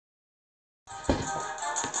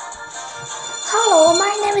Hello,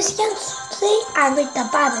 my name is Yan. Today I read the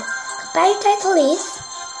Bible. The Bible title is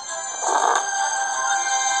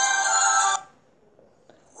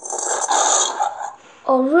A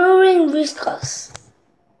Roaring Whiskers.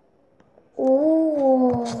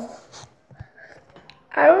 Oh,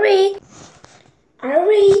 I read.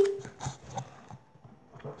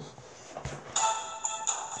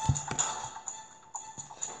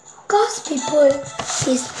 God's people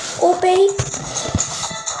disobeyed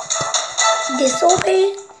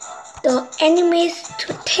the enemies to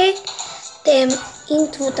take them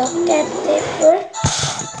into the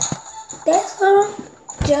desert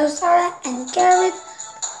Jerusalem and carried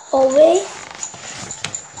away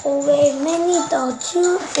many the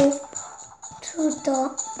Jews to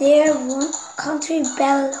their own country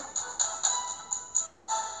Babylon.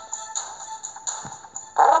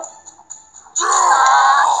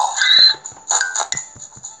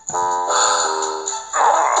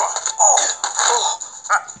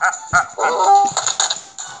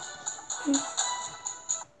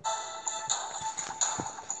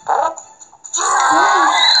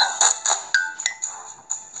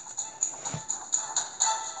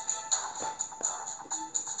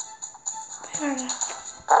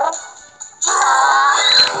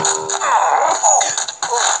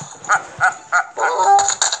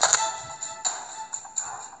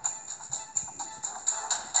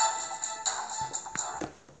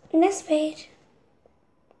 Next page.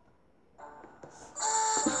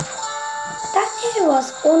 Daniel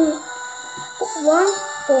was one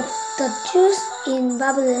of the Jews in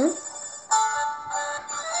Babylon.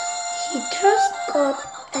 He trusted God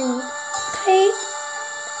and prayed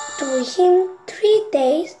to him 3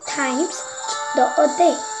 times a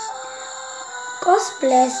day. God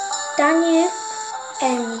blessed Daniel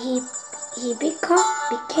and he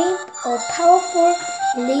became a powerful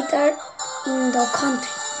leader in the country.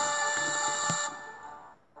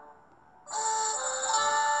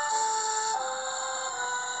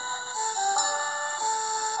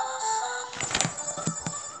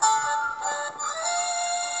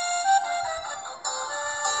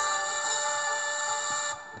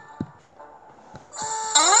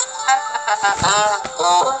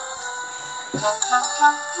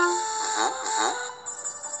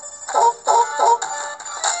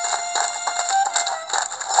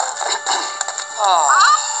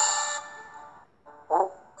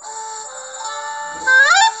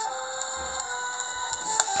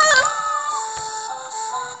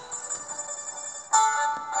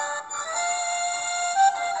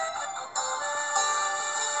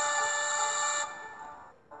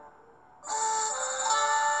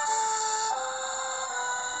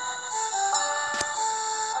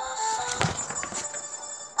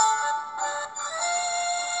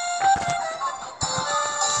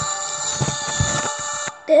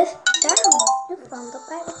 This dialogue is from the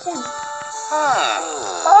Bible channel.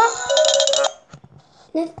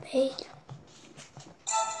 Next page.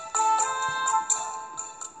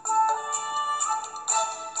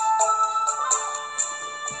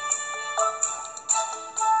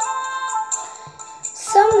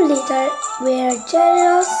 Some leaders were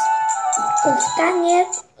jealous of Daniel,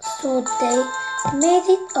 so they made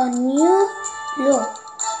it a new law.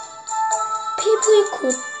 People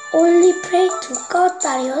could only pray to God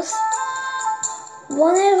Darius.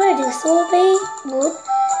 Whenever disobeyed would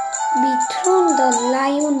be thrown the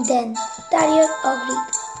lion den. Darius agreed.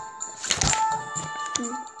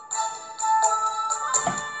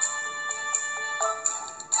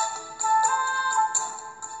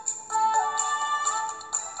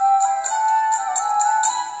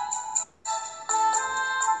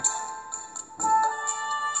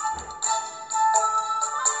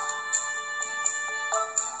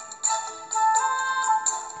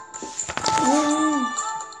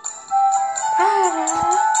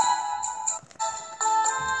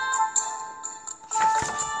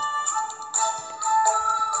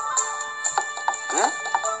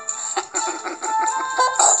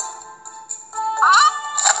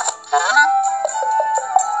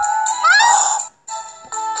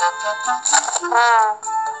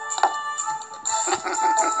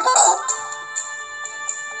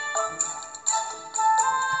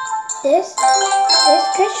 This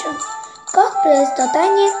question. God blessed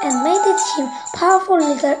Daniel and made him powerful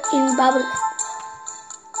leader in Babylon.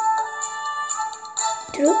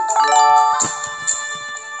 True?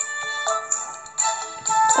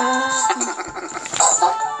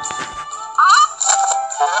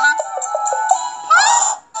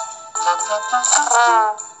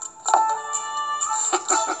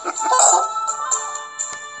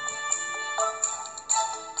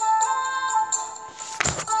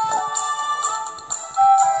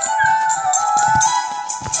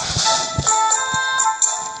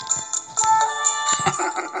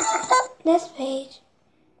 Next page.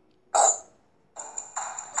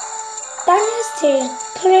 Daniel still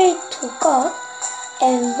prayed to God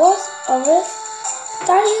and was arrested.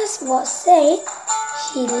 Darius was said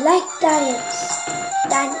he liked Daniel.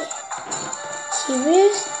 He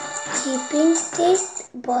wished he been dead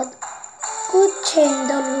but could change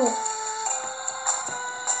the law.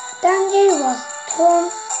 Daniel was thrown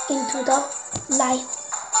into the lion.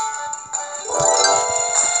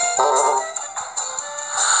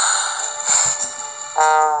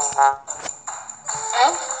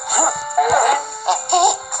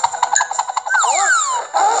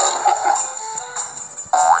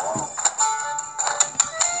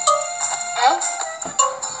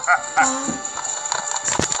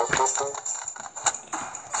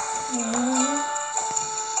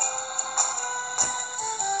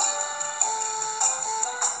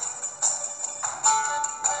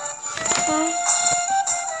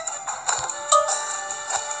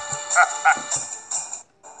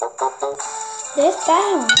 This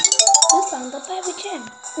down. We found the Bible gem.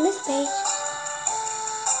 Next page.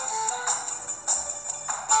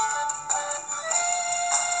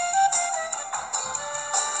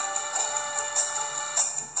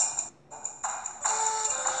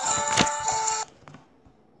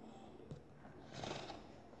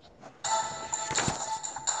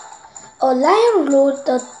 A lion roared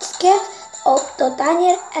the scales of the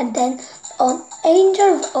Daniel, and then an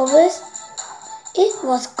angel arose. It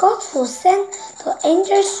was God who sent the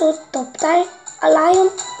angel through the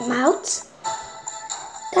lion's mouth.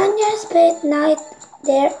 Daniel spent night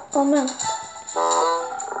there a month.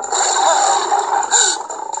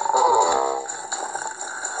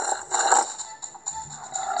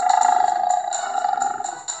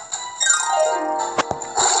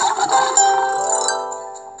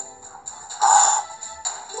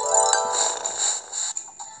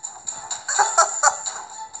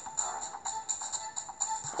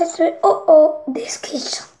 Let's read this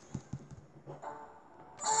question.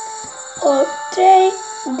 Or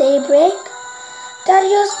daybreak,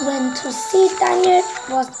 Darius went to see Daniel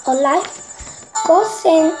was alive. God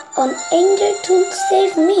sent an angel to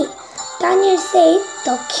save me. Daniel said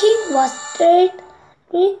the king was dead.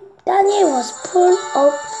 Daniel was pulled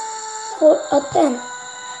up for a den.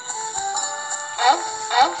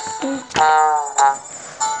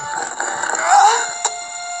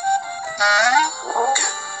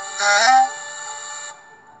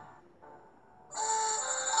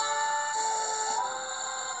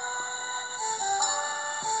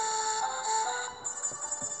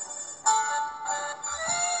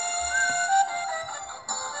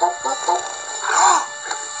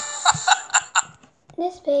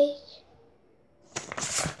 Next page.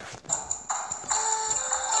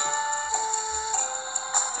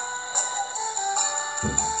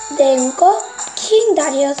 Then King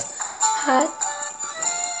Darius had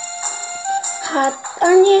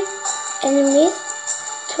Daniel's enemies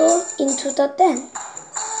thrown into the den.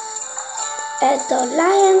 As the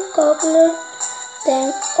lion gobbler,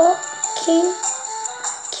 then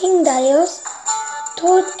King Darius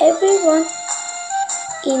told everyone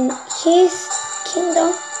in his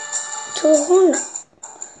kingdom to honor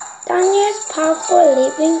Daniel's powerful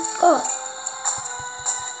living God.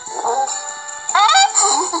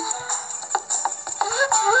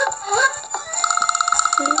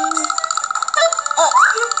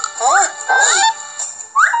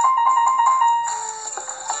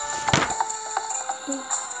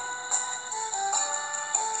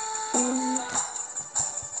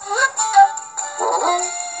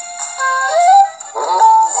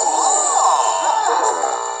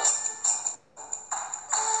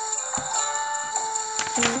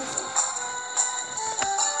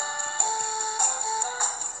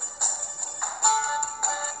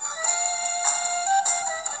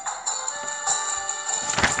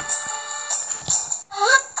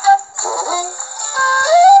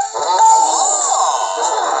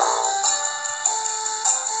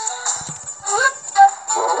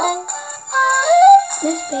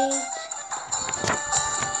 Next page.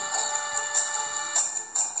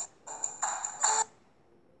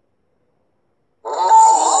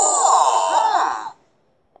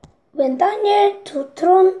 When Daniel was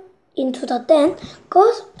thrown into the den,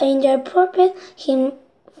 God's angel protected him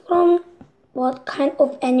from what kind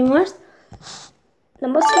of animals?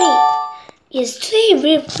 Number 3. Yes, today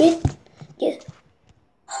we read. Yes.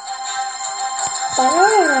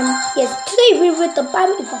 Yes, today we read the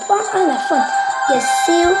Bible for fun and fun. Yes,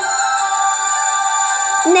 see you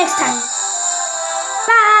next time.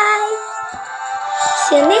 Bye.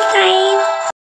 See you next time.